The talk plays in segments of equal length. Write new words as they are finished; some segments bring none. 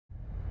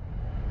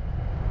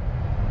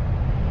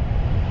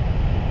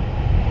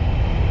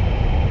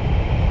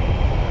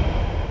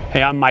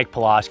Hey, I'm Mike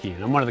Pawlawski,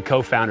 and I'm one of the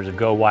co-founders of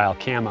Go Wild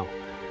Camo.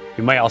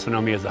 You might also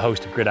know me as the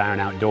host of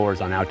Gridiron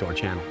Outdoors on Outdoor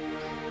Channel.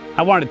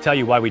 I wanted to tell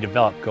you why we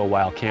developed Go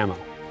Wild Camo.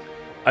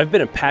 I've been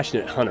a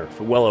passionate hunter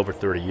for well over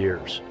 30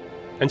 years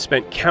and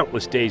spent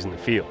countless days in the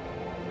field.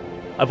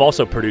 I've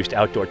also produced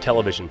outdoor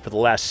television for the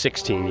last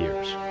 16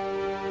 years.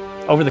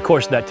 Over the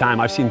course of that time,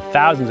 I've seen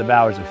thousands of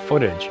hours of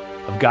footage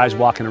of guys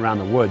walking around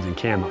the woods in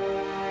camo,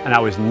 and I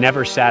was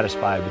never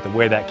satisfied with the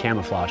way that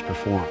camouflage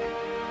performed.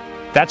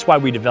 That's why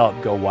we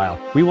developed Go Wild.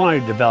 We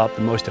wanted to develop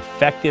the most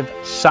effective,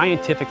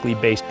 scientifically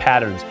based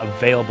patterns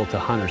available to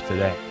hunters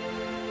today.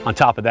 On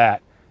top of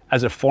that,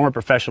 as a former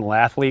professional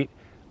athlete,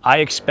 I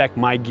expect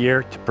my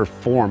gear to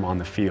perform on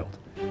the field.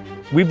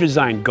 We've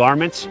designed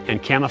garments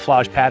and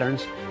camouflage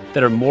patterns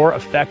that are more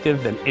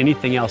effective than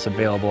anything else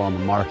available on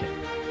the market,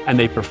 and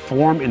they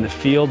perform in the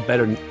field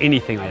better than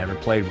anything I ever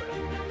played with.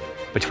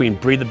 Between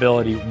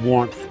breathability,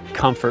 warmth,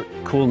 comfort,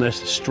 coolness,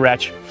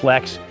 stretch,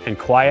 flex, and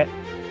quiet,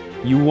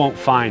 you won't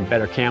find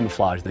better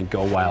camouflage than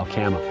Go Wild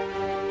Camo.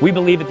 We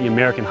believe that the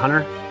American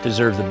hunter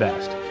deserves the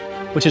best,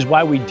 which is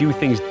why we do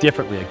things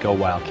differently at Go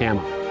Wild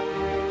Camo.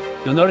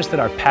 You'll notice that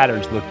our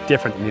patterns look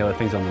different than the other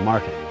things on the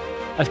market.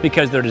 That's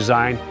because they're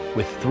designed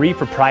with 3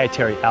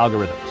 proprietary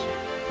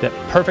algorithms that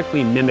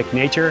perfectly mimic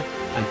nature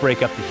and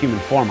break up the human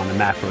form on the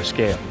macro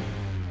scale.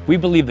 We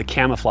believe the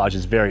camouflage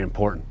is very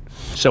important,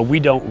 so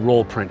we don't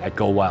roll print at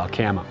Go Wild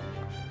Camo.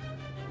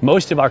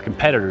 Most of our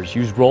competitors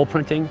use roll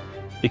printing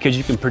because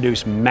you can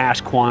produce mass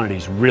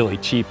quantities really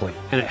cheaply,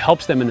 and it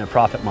helps them in their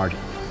profit margin.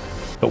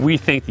 But we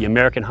think the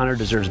American hunter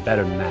deserves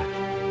better than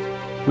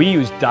that. We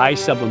use dye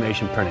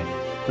sublimation printing,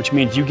 which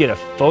means you get a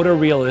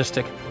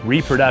photorealistic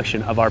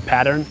reproduction of our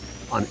pattern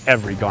on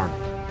every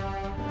garment.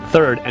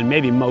 Third, and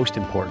maybe most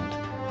important,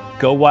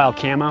 Go Wild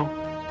Camo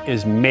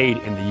is made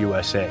in the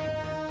USA.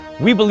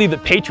 We believe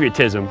that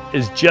patriotism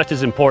is just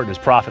as important as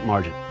profit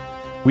margin.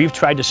 We've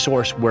tried to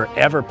source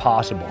wherever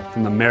possible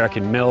from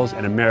American mills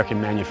and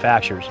American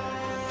manufacturers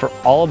for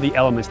all of the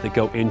elements that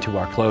go into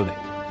our clothing.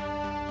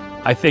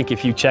 I think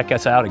if you check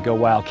us out at Go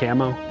Wild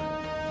Camo,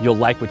 you'll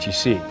like what you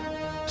see.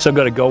 So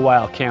go to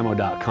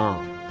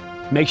gowildcamo.com.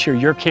 Make sure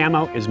your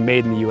camo is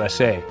made in the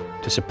USA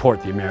to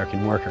support the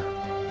American worker.